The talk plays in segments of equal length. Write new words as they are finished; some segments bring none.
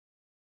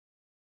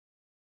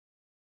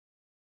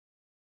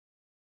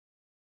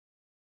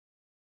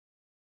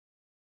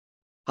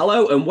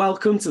Hello and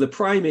welcome to the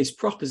Primis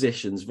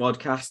Propositions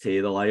Vodcast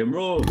here, the Lion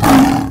Roar.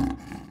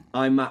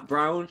 I'm Matt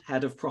Brown,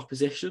 Head of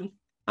Proposition,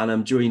 and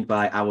I'm joined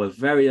by our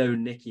very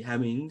own Nikki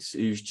Hemmings,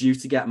 who's due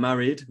to get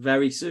married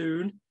very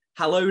soon.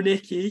 Hello,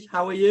 Nikki.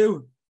 How are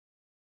you?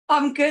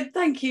 I'm good,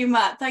 thank you,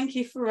 Matt. Thank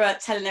you for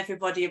telling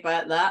everybody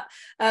about that.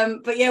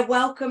 But yeah,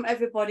 welcome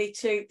everybody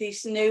to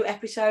this new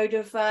episode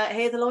of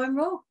Hear the Lion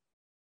Roar.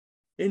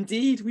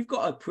 Indeed, we've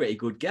got a pretty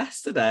good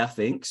guest today, I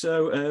think.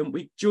 So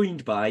we're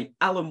joined by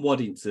Alan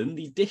Waddington,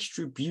 the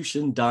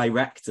Distribution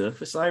Director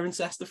for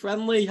Cirencester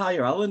Friendly.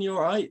 Hiya, Alan. You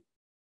all right?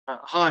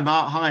 Hi,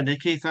 Mark. Hi,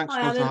 Nikki. Thanks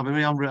Hi, for Alan. having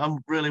me. I'm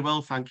really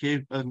well, thank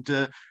you. And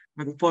at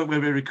the point where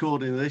we're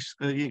recording this,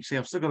 you can see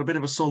I've still got a bit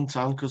of a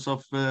suntan because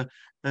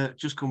I've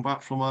just come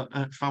back from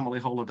a family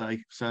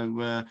holiday.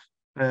 So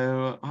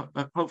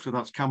hopefully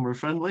that's camera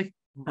friendly.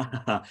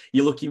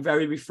 You're looking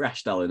very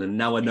refreshed, Alan, and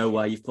now I know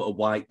why you've put a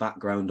white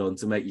background on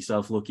to make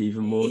yourself look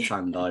even more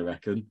tanned, I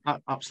reckon.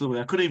 Absolutely.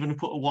 I could even have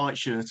put a white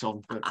shirt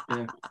on, but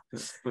yeah.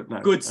 But no.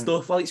 Good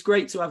stuff. Well, it's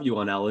great to have you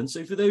on, Alan.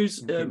 So for those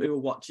who are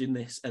watching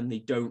this and they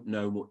don't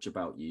know much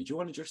about you, do you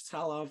want to just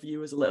tell our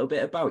viewers a little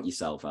bit about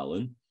yourself,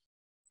 Alan?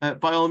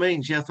 By all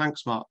means, yeah,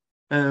 thanks, Mark.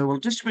 Well,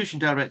 Distribution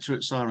Director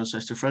at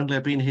Cirencester Friendly.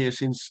 I've been here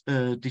since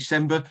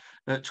December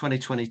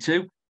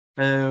 2022.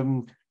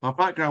 My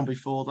background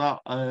before that,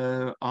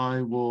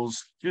 I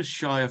was just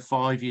shy of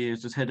 5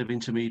 years as Head of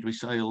Intermediary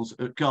Sales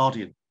at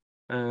Guardian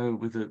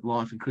with a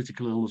life and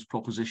critical illness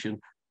proposition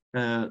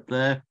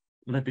there.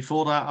 And then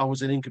before that, I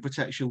was in income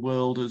protection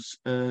world as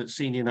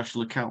Senior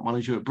National Account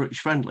Manager at British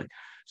Friendly.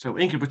 So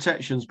income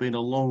protection's been a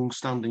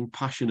long-standing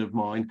passion of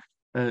mine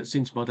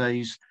since my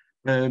days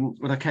when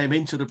I came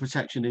into the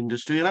protection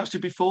industry. And actually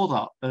before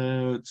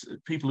that,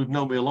 people who've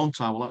known me a long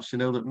time will actually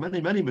know that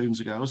many, many moons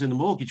ago, I was in the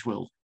mortgage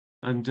world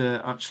and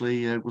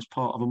actually was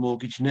part of a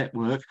mortgage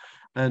network.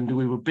 And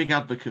we were big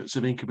advocates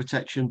of income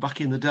protection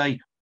back in the day,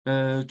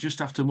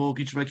 just after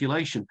mortgage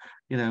regulation,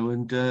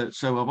 and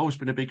so I've always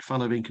been a big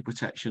fan of income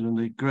protection, and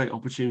the great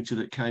opportunity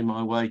that came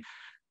my way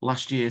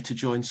last year to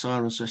join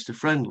Cirencester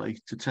Friendly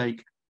to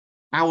take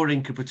our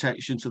income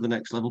protection to the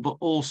next level, but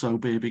also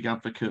be a big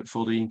advocate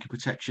for the income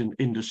protection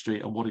industry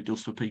and what it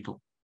does for people.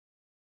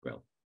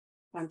 Well,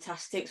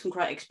 fantastic, some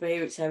great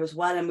experience there as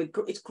well, and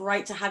it's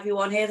great to have you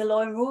on Hear the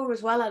Lion Roar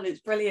as well, and it's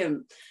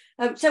brilliant.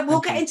 So we'll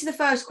get into the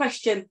first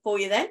question for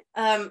you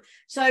then.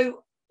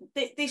 So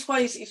this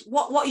one is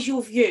what is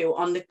your view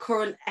on the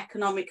current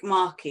economic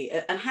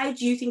market, and how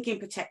do you think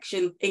income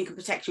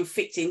protection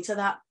fits into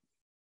that?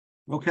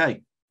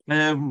 Okay.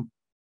 I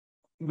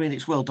mean,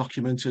 it's well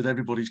documented,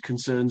 everybody's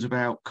concerns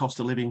about cost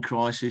of living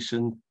crisis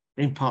and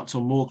impact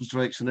on mortgage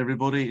rates and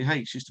everybody. Hey,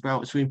 it's just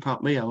about to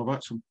impact me. I'm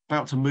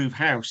about to move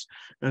house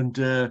and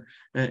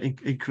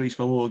increase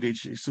my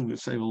mortgage. Some would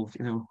say, well,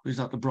 is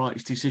that the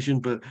brightest decision?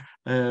 But,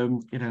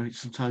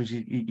 sometimes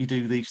you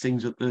do these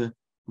things at the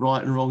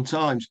right and wrong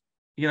times.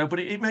 But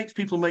it makes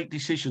people make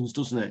decisions,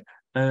 doesn't it?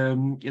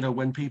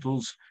 When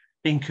people's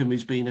income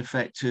is being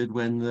affected,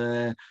 when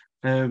their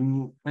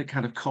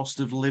kind of cost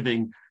of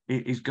living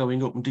is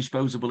going up and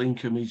disposable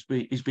income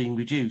is being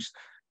reduced.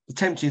 The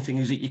tempting thing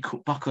is that you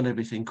cut back on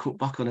everything.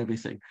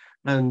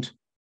 And,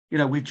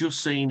 we've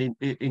just seen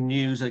in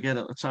news, again,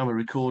 at the time of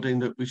recording,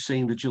 that we've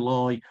seen the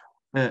July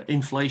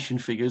inflation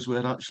figures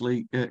where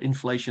actually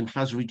inflation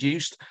has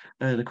reduced.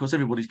 And of course,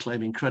 everybody's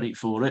claiming credit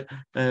for it.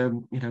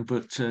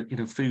 But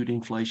food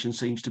inflation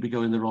seems to be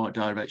going the right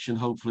direction.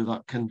 Hopefully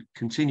that can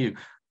continue.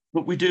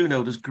 But we do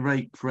know there's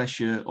great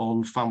pressure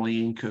on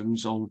family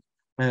incomes, on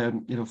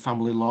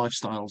family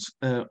lifestyles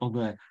on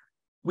there,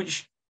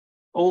 which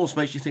almost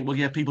makes you think, well,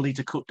 yeah, people need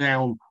to cut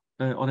down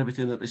on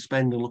everything that they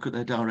spend and look at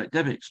their direct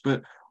debits.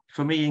 But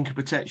for me, income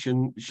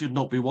protection should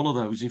not be one of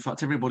those. In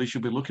fact, everybody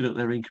should be looking at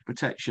their income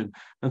protection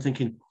and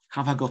thinking,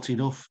 have I got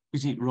enough?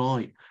 Is it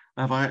right?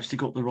 Have I actually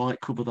got the right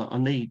cover that I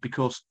need?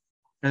 Because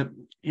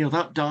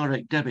that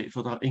direct debit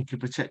for that income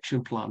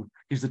protection plan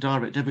is the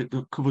direct debit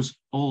that covers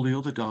all the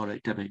other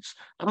direct debits.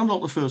 And I'm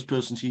not the first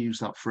person to use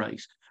that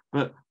phrase,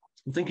 but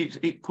I think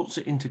it puts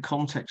it into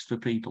context for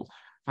people.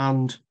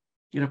 And,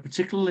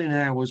 particularly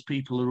now as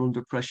people are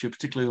under pressure,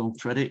 particularly on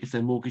credit, if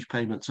their mortgage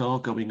payments are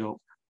going up,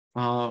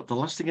 the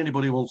last thing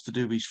anybody wants to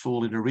do is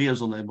fall in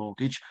arrears on their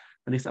mortgage.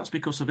 And if that's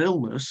because of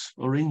illness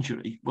or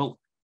injury, well,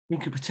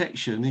 income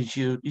protection is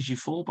your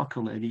fallback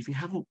on it. If you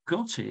haven't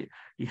got it,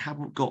 you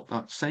haven't got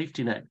that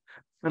safety net.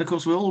 And of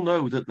course, we all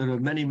know that there are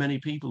many, many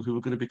people who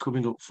are going to be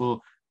coming up for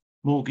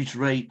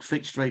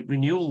fixed rate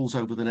renewals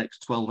over the next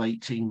 12,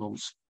 18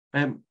 months.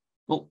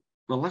 Well,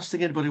 the last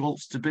thing anybody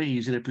wants to be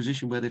is in a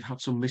position where they've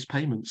had some missed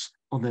payments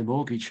on their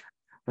mortgage,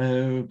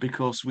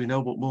 because we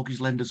know what mortgage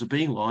lenders are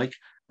being like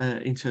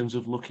in terms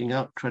of looking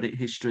at credit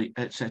history,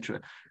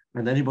 etc.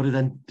 And anybody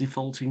then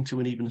defaulting to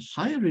an even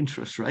higher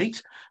interest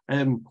rate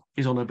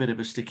is on a bit of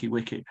a sticky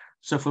wicket.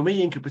 So for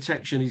me, income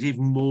protection is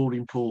even more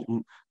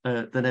important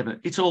than ever.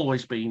 It's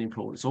always been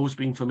important. It's always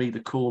been, for me,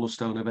 the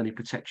cornerstone of any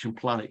protection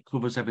plan. It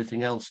covers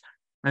everything else.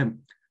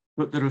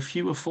 But there are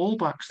fewer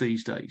fallbacks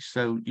these days,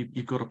 so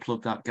you've got to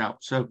plug that gap.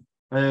 So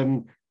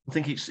I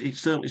think it's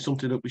certainly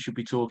something that we should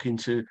be talking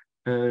to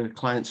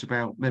clients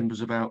about,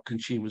 members about,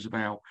 consumers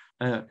about,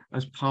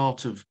 as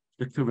part of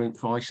the current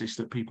crisis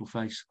that people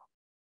face.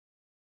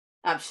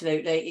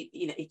 Absolutely.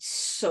 It's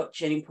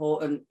such an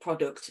important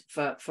product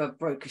for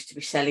brokers to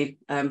be selling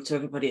to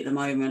everybody at the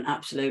moment.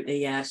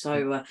 Absolutely, yeah.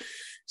 So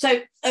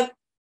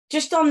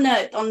just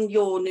on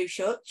your new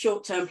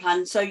short-term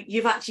plan, so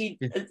you've actually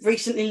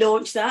recently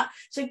launched that.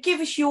 So give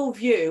us your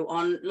view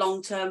on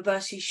long-term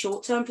versus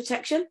short-term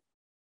protection.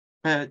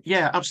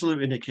 Yeah,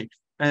 absolutely, Nikki.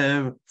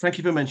 Thank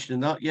you for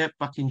mentioning that. Yeah,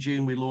 back in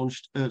June, we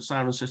launched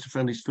Cirencester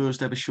Friendly's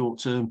first ever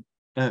short-term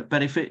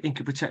benefit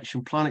income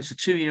protection plan. It's a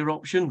 2-year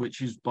option,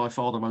 which is by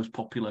far the most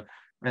popular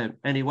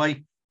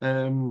anyway.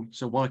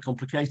 So why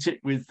complicate it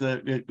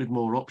with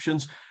more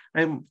options?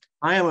 I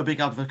am a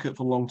big advocate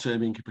for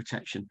long-term income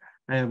protection.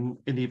 In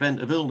the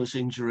event of illness,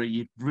 injury,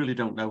 you really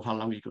don't know how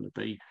long you're going to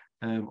be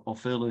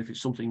off ill, and if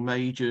it's something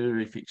major,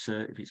 if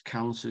it's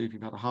cancer, if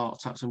you've had a heart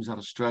attack, someone's had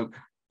a stroke,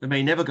 they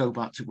may never go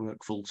back to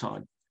work full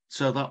time.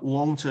 So that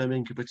long-term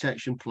income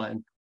protection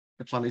plan,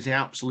 the plan is the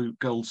absolute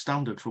gold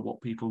standard for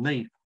what people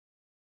need.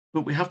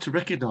 But we have to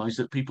recognise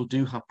that people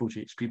do have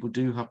budgets, people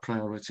do have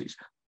priorities,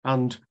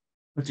 and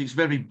at its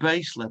very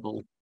base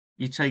level,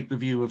 you take the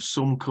view of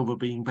some cover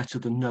being better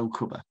than no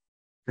cover.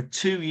 A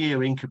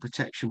 2-year income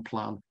protection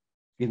plan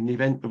in the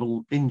event of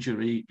an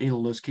injury,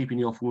 illness, keeping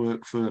you off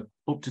work for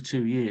up to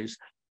 2 years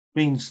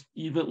means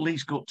you've at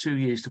least got 2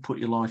 years to put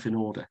your life in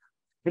order.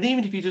 And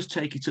even if you just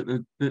take it at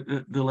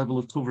the level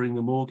of covering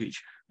the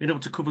mortgage, being able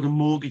to cover the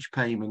mortgage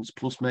payments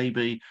plus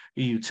maybe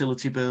your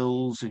utility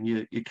bills and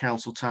your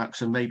council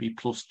tax and maybe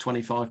plus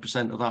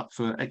 25% of that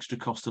for extra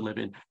cost of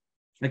living,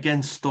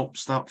 again,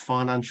 stops that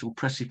financial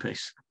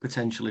precipice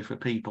potentially for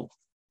people.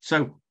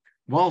 So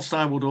whilst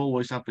I would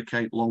always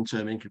advocate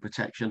long-term income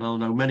protection, I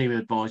know many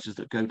advisors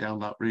that go down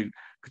that route,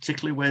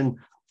 particularly when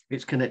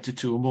it's connected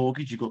to a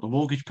mortgage. You've got the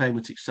mortgage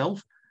payment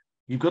itself.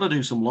 You've got to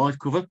do some life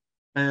cover.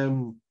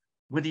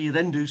 Whether you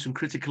then do some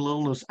critical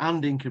illness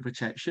and income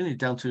protection is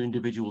down to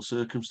individual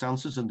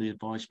circumstances and the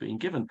advice being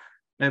given.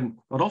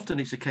 But often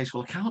it's a case,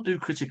 well, I can't do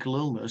critical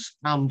illness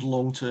and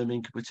long-term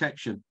income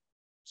protection.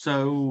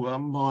 So I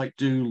might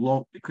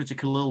do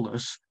critical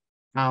illness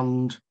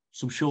and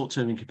some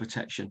short-term income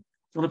protection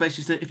on the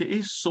basis that if it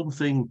is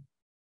something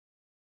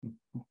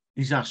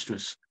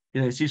disastrous,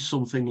 it is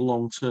something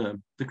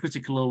long-term, the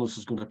critical illness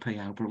is going to pay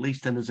out, but at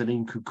least then there's an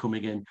income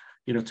coming in,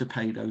 to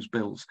pay those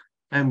bills.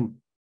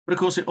 But of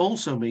course, it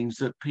also means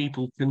that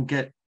people can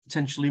get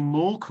potentially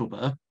more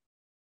cover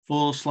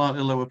for a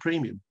slightly lower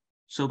premium.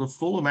 So the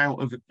full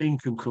amount of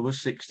income cover,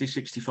 60,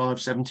 65,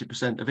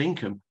 70% of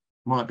income,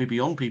 might be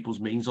beyond people's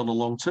means on a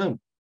long term.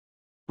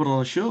 But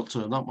on a short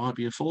term, that might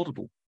be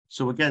affordable.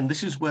 So again,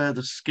 this is where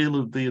the skill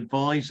of the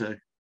advisor,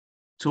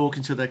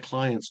 talking to their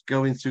clients,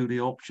 going through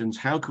the options,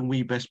 how can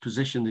we best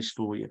position this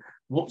for you?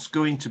 What's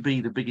going to be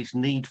the biggest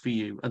need for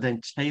you? And then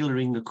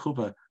tailoring the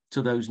cover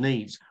to those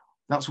needs.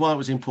 That's why it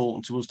was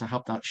important to us to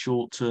have that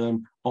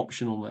short-term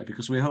option on there,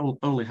 because we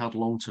only had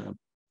long-term.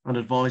 And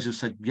advisors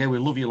said, yeah, we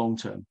love you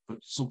long-term, but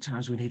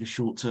sometimes we need a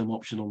short-term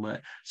option on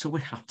there. So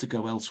we have to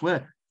go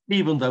elsewhere,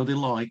 even though they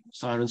like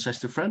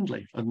Cirencester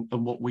Friendly and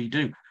what we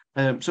do.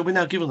 So we're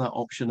now given that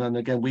option. And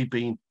again, we've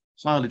been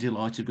highly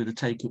delighted with the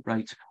take-up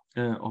rate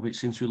of it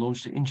since we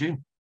launched it in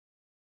June.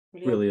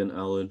 Brilliant,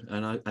 Alan.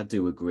 And I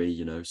do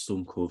agree,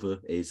 some cover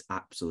is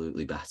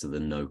absolutely better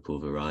than no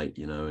cover, right?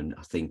 And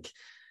I think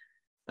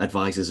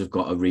advisors have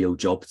got a real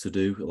job to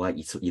do. Like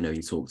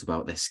you talked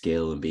about their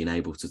skill and being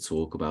able to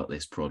talk about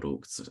this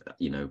product.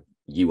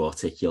 You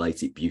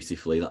articulate it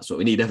beautifully. That's what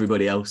we need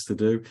everybody else to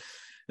do.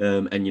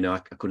 And I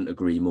couldn't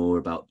agree more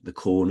about the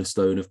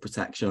cornerstone of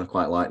protection. I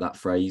quite like that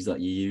phrase that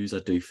you use. I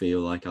do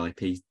feel like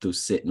IP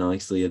does sit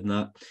nicely in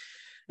that.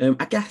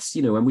 I guess,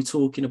 when we're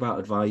talking about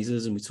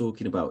advisors and we're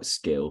talking about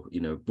skill,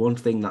 one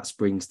thing that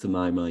springs to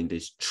my mind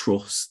is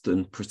trust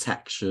and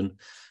protection.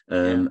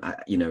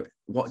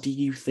 What do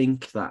you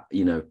think that,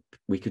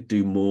 we could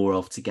do more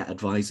of to get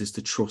advisors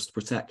to trust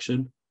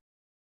protection?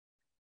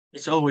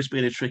 It's always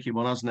been a tricky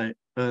one, hasn't it?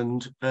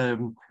 And,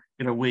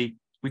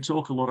 we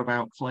talk a lot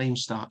about claim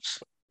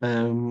stats.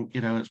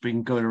 It's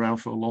been going around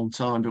for a long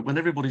time, but when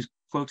everybody's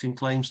quoting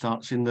claim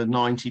stats in the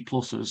 90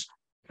 pluses,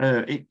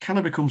 it kind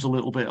of becomes a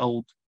little bit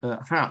old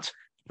hat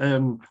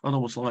and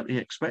almost like the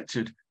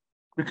expected.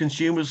 The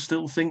consumers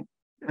still think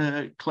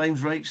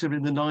claims rates are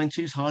in the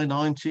 90s, high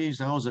 90s.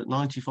 I was at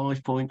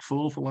 95.4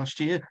 for last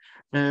year.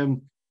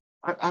 I'm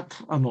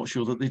not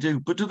sure that they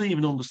do, but do they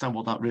even understand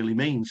what that really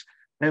means?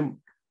 I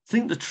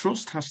think the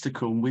trust has to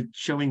come with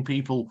showing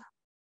people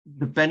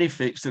the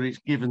benefits that it's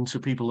given to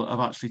people that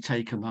have actually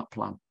taken that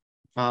plan.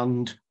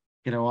 And,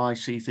 I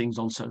see things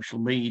on social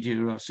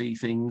media, I see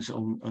things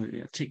on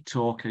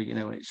TikTok,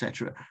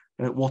 etc.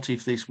 What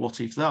if this, what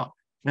if that?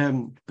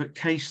 But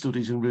case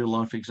studies and real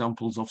life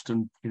examples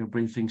often,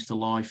 bring things to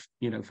life,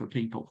 for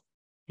people.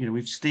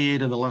 We've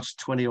steered in the last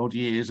 20 odd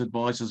years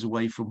advisors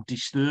away from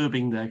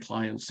disturbing their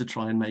clients to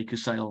try and make a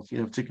sale,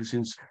 particularly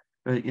since,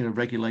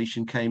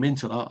 regulation came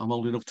into that. I'm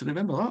old enough to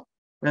remember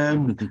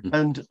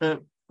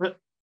that. But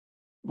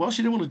whilst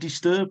you don't want to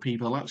disturb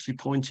people, actually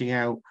pointing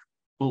out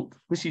well,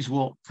 this is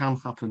what can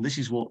happen. This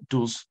is what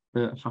does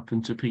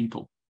happen to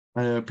people.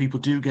 People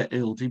do get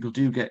ill. People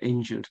do get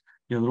injured.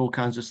 There are all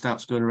kinds of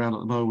stats going around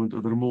at the moment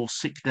that there are more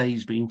sick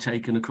days being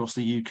taken across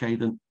the UK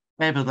than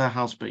ever there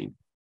has been.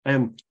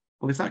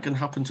 Well, if that can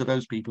happen to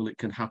those people, it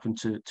can happen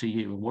to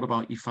you. And what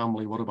about your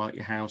family? What about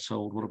your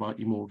household? What about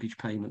your mortgage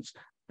payments,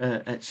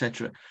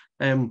 etc.?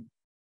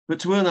 But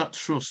to earn that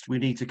trust, we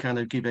need to kind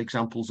of give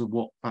examples of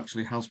what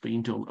actually has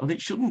been done. And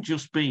it shouldn't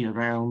just be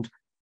around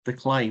the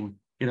claim.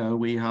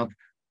 We had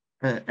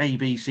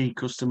ABC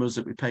customers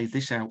that we paid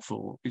this out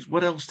for. It's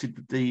what else did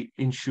the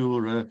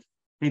insurer,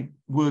 in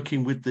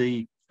working with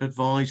the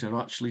advisor,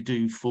 actually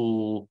do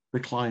for the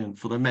client,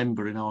 for the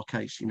member in our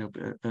case,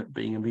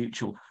 being a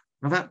mutual.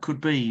 Now that could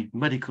be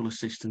medical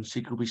assistance,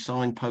 it could be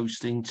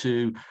signposting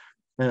to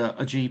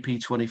a GP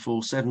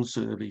 24/7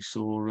 service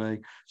or a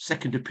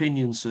second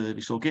opinion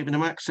service, or giving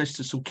them access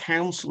to some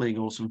counselling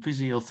or some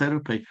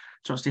physiotherapy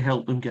to actually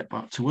help them get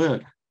back to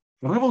work.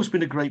 And I've always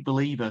been a great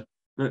believer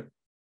that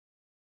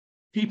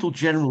people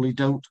generally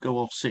don't go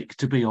off sick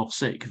to be off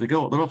sick. They're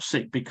off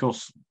sick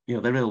because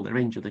they're ill, they're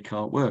injured, they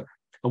can't work.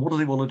 And what do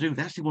they want to do?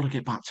 They actually want to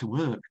get back to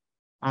work.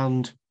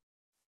 And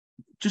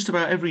just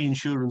about every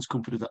insurance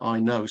company that I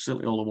know,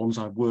 certainly all the ones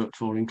I've worked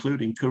for,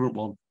 including current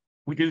one,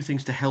 we do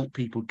things to help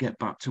people get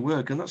back to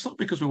work. And that's not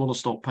because we want to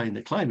stop paying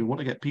the claim. We want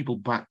to get people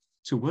back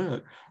to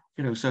work.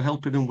 So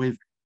helping them with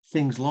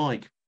things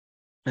like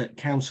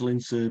counselling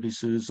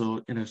services,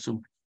 or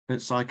some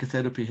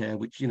psychotherapy here,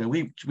 which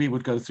we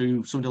would go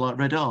through something like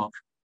Red Arc,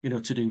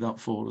 to do that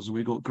for us. And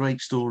we've got great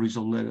stories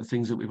on there of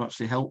things that we've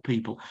actually helped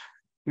people.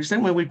 It's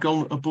then where we've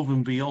gone above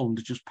and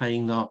beyond just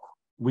paying that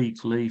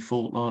weekly,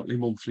 fortnightly,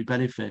 monthly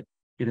benefit,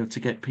 to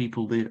get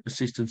people the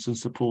assistance and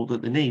support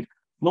that they need,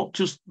 not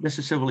just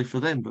necessarily for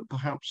them, but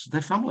perhaps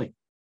their family.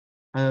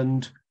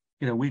 And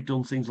we've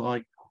done things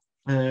like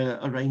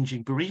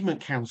arranging bereavement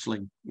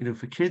counselling,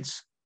 for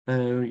kids,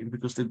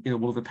 because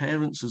one of the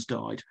parents has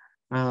died,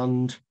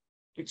 and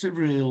it's a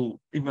real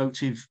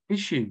emotive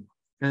issue.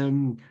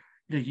 You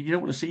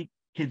don't want to see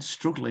kids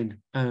struggling,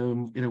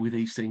 with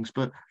these things,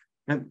 but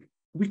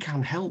we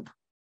can help.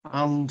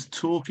 And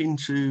talking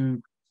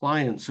to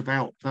clients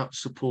about that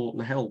support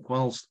and help,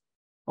 whilst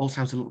all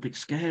sounds a little bit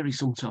scary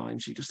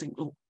sometimes, you just think,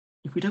 well,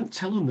 if we don't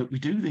tell them that we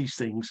do these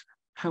things,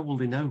 how will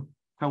they know?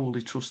 How will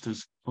they trust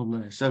us on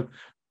there? So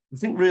I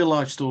think real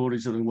life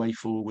stories are the way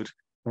forward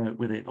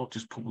with it, not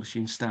just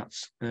publishing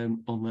stats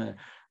on there.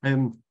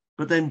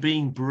 But then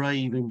being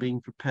brave and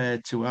being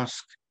prepared to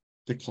ask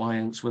the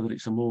clients, whether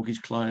it's a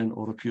mortgage client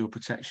or a pure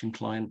protection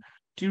client,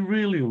 do you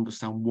really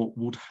understand what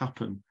would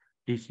happen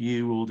if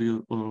you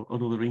or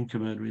another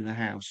income earner in the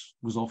house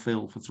was off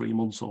ill for 3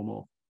 months or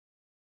more?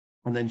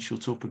 And then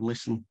shut up and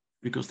listen,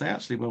 because they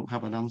actually won't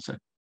have an answer.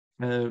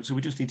 So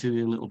we just need to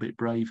be a little bit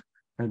brave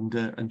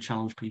and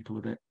challenge people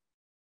a bit.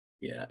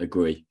 Yeah,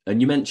 agree.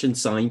 And you mentioned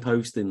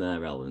signposting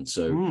there, Alan.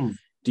 So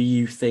do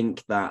you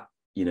think that,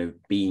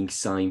 being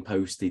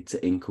signposted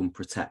to income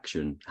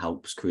protection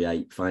helps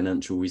create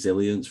financial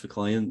resilience for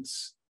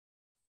clients?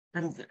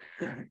 And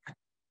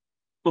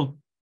well,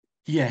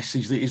 yes,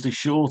 is the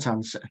short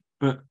answer.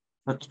 But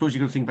I suppose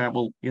you've got to think about,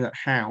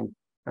 how.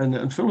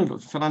 And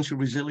financial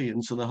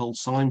resilience and the whole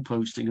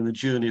signposting and the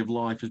journey of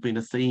life has been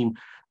a theme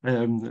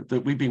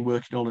that we've been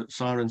working on at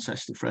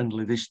Cirencester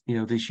Friendly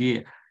this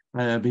year.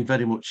 Been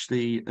very much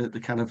the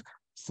kind of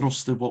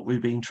thrust of what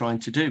we've been trying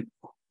to do.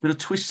 There are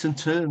twists and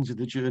turns in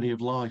the journey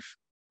of life.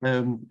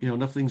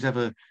 Nothing's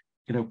ever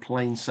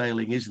plain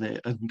sailing, isn't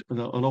it? And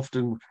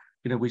often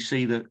we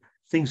see that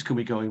things can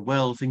be going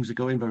well, things are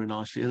going very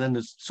nicely, and then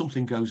there's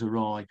something goes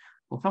awry.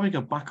 Well, having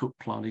a backup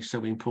plan is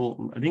so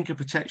important, and income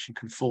protection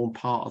can form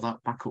part of that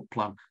backup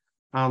plan.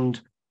 And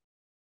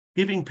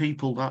giving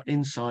people that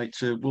insight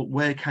to, well,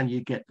 where can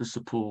you get the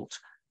support?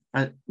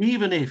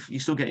 Even if you're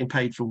still getting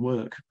paid from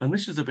work. And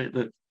this is the bit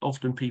that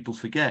often people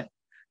forget.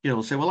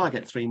 They'll say, well, I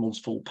get 3 months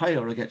full pay,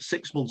 or I get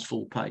 6 months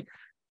full pay.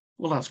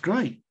 Well, that's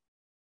great.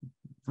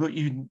 But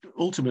you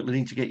ultimately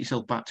need to get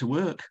yourself back to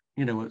work,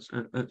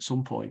 at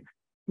some point.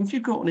 If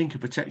you've got an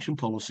income protection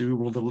policy with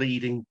one of the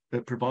leading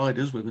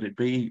providers, whether it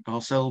be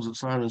ourselves at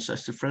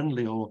Cirencester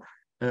Friendly or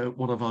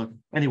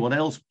anyone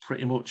else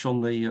pretty much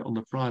on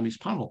the Primis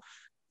panel,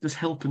 there's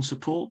help and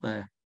support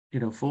there,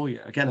 for you.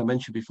 Again, I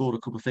mentioned before a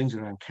couple of things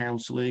around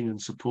counselling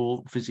and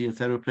support,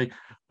 physiotherapy,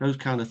 those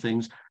kind of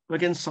things. But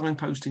again,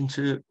 signposting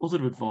to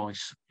other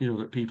advice,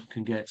 that people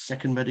can get,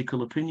 second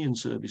medical opinion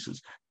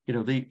services,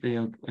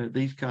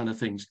 these kind of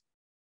things.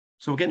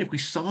 So again, if we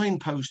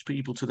signpost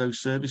people to those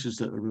services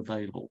that are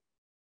available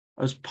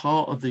as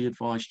part of the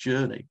advice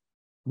journey,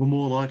 we're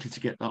more likely to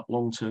get that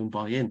long-term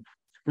buy-in.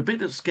 The bit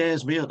that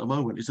scares me at the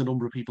moment is the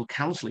number of people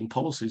cancelling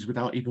policies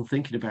without even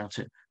thinking about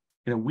it.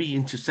 We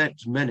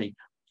intercept many,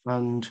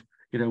 and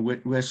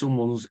where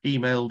someone's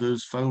emailed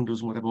us, phoned us,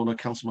 and whatever, want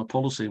to cancel my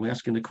policy, and we're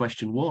asking the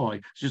question why.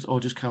 It's just, I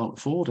just can't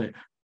afford it.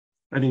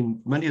 And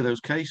in many of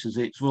those cases,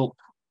 it's, well,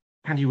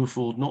 can you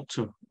afford not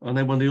to? And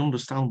then when they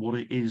understand what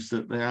it is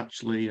that they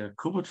actually are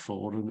covered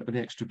for and the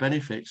extra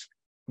benefits,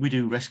 we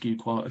do rescue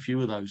quite a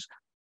few of those.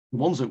 The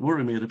ones that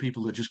worry me are the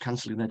people that are just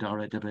cancelling their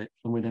direct debit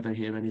and we never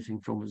hear anything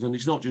from us. And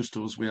it's not just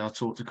us, we are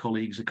talk to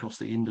colleagues across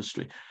the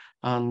industry.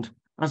 And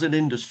as an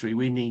industry,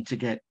 we need to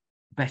get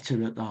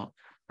better at that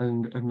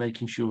and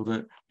making sure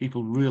that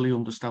people really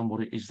understand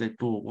what it is they've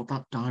bought, what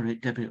that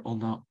direct debit on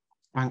that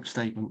bank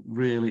statement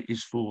really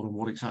is for and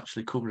what it's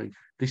actually covering.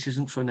 This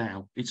isn't for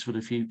now, it's for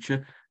the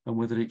future. And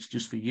whether it's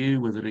just for you,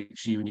 whether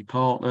it's you and your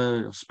partner,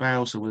 your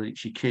spouse, or whether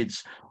it's your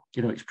kids,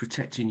 it's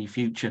protecting your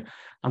future.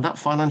 And that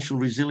financial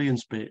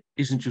resilience bit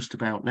isn't just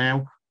about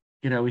now.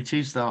 It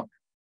is that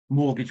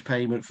mortgage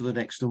payment for the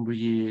next number of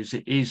years.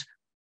 It is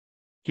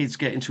kids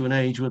getting to an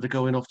age where they're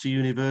going off to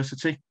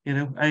university.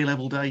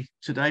 A-level day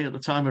today at the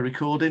time of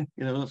recording.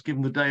 Let's give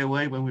them the day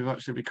away when we've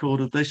actually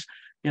recorded this.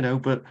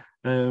 But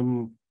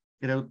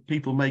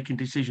people making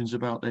decisions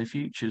about their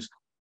futures.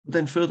 But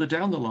then further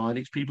down the line,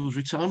 it's people's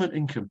retirement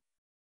income.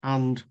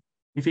 And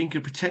if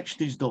income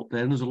protection is not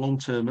there and there's a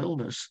long-term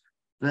illness,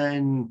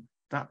 then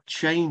that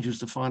changes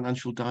the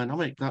financial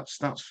dynamic. That's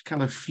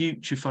kind of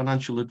future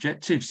financial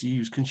objectives, to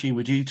use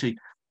consumer duty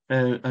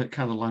kind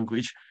of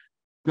language,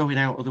 going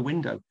out of the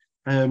window.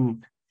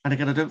 And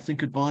again, I don't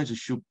think advisors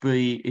should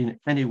be in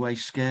any way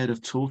scared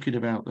of talking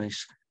about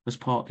this as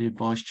part of the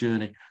advice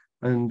journey.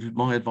 And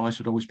my advice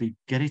would always be,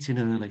 get it in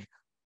early.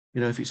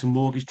 If it's a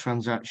mortgage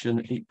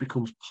transaction, it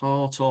becomes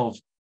part of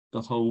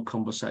the whole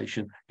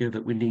conversation,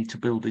 that we need to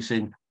build this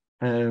in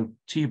to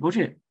your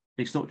budget.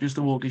 It's not just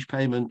the mortgage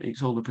payment,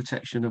 it's all the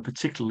protection, and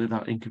particularly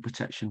that income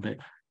protection bit.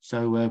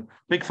 So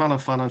big fan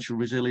of financial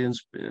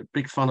resilience,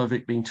 big fan of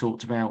it being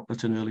talked about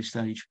at an early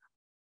stage.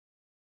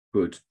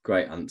 Good,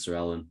 great answer,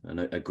 Alan.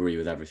 And I agree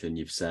with everything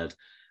you've said.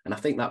 And I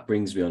think that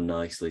brings me on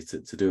nicely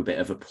to do a bit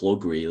of a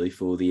plug, really,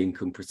 for the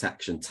Income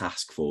Protection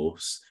Task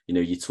Force.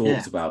 You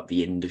talked about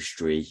the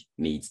industry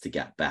needs to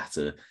get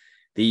better.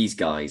 These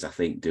guys, I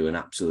think, do an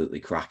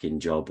absolutely cracking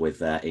job with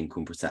their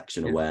Income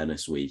Protection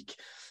Awareness Week.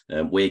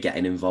 We're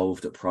getting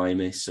involved at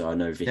Primis, so I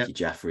know Vicky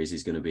Jeffries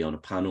is going to be on a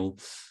panel,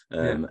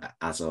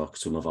 as are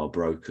some of our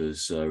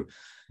brokers. So,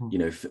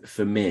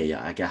 for me,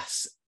 I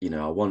guess,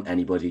 I want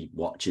anybody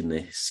watching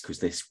this, because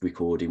this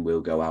recording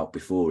will go out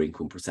before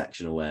Income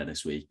Protection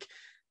Awareness Week,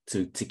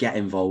 to get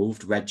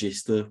involved,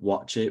 register,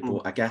 watch it.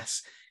 But I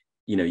guess,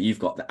 you've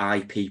got the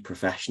IP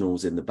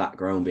professionals in the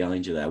background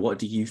behind you there. What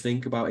do you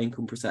think about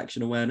Income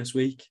Protection Awareness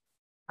Week?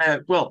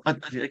 Well, I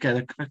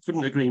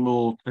couldn't agree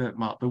more,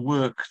 Mark. The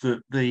work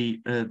that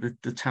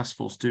the task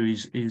force do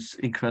is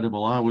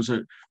incredible. I was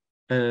at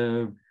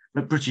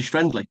British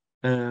Friendly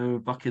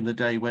back in the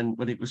day when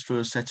it was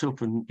first set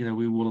up, and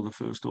we were one of the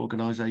first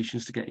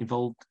organisations to get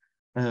involved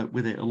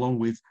with it, along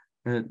with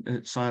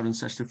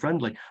Cirencester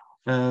Friendly.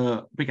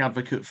 Big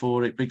advocate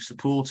for it, big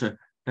supporter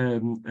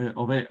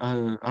of it.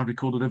 I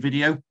recorded a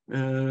video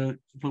a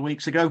couple of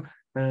weeks ago.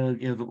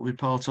 That will be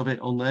part of it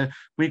on there.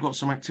 We've got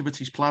some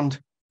activities planned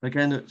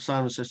again at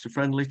Cirencester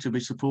Friendly to be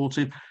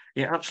supportive.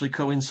 It actually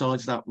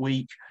coincides that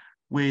week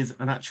with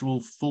an actual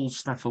full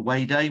staff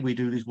away day. We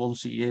do this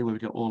once a year where we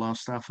get all our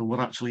staff, and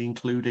we're actually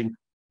including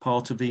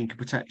part of the Income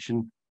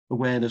Protection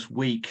Awareness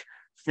Week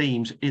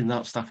themes in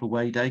that staff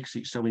away day because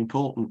it's so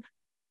important.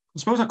 I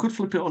suppose I could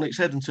flip it on its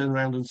head and turn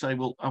around and say,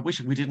 well, I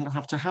wish we didn't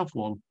have to have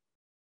one,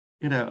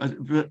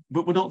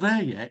 but we're not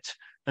there yet.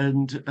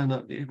 And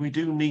we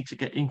do need to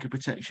get income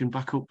protection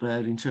back up there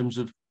in terms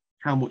of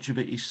how much of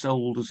it is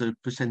sold as a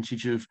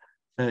percentage of,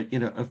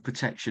 of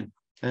protection.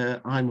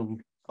 I'm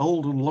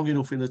old and long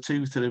enough in the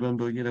tooth to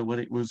remember, when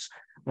it was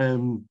a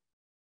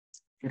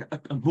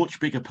much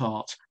bigger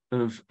part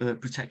of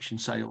protection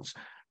sales.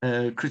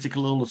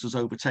 Critical illness has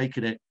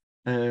overtaken it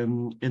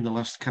in the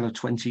last kind of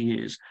 20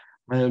 years.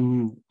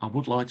 I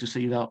would like to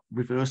see that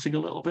reversing a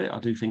little bit. I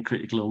do think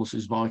critical illness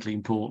is vitally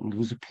important.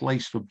 There's a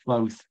place for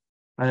both.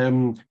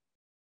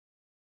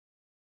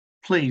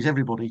 Please,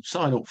 everybody,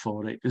 sign up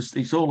for it.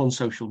 It's all on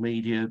social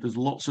media. There's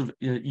lots of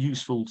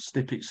useful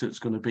snippets that's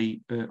going to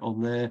be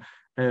on there.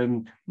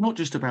 Not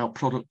just about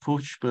product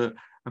push, but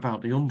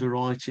about the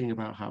underwriting,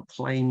 about how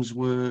claims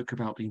work,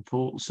 about the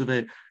importance of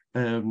it.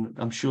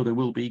 I'm sure there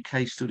will be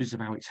case studies of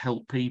how it's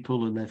helped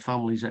people and their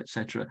families,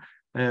 etc.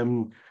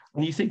 And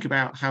you think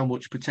about how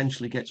much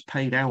potentially gets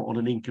paid out on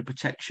an income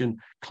protection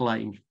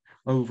claim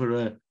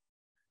over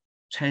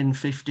 10,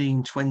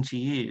 15, 20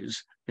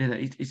 years.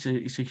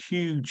 It's a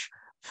huge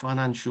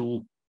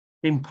financial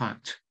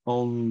impact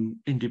on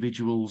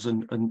individuals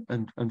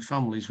and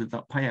families with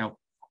that payout.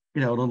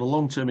 And on a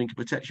long-term income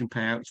protection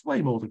payout, it's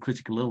way more than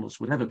critical illness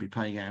would ever be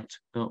paying out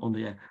on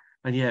the air.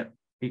 And yet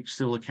it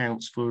still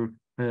accounts for,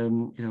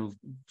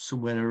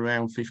 somewhere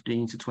around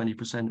 15 to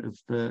 20% of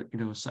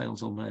the,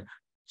 sales on there.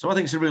 So I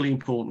think it's a really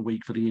important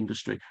week for the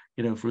industry,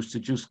 for us to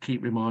just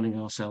keep reminding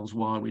ourselves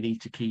why we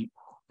need to keep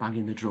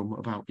banging the drum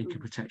about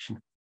income protection.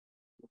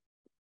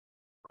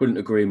 Couldn't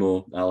agree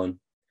more, Alan.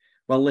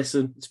 Well,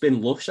 listen, it's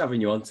been lush having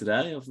you on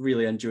today. I've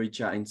really enjoyed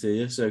chatting to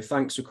you. So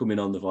thanks for coming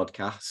on the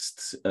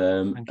Vodcast.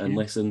 And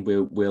listen,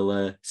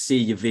 we'll see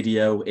your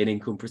video in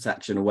Income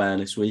Protection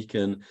Awareness Week,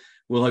 and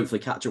we'll hopefully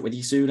catch up with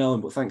you soon,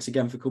 Alan. But thanks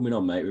again for coming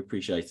on, mate. We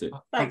appreciate it.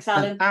 Thanks,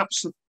 Alan.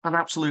 An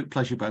absolute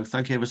pleasure, both.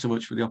 Thank you ever so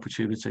much for the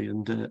opportunity,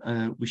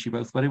 and wish you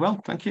both very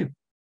well. Thank you.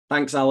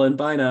 Thanks, Alan.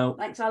 Bye now.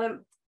 Thanks,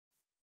 Alan.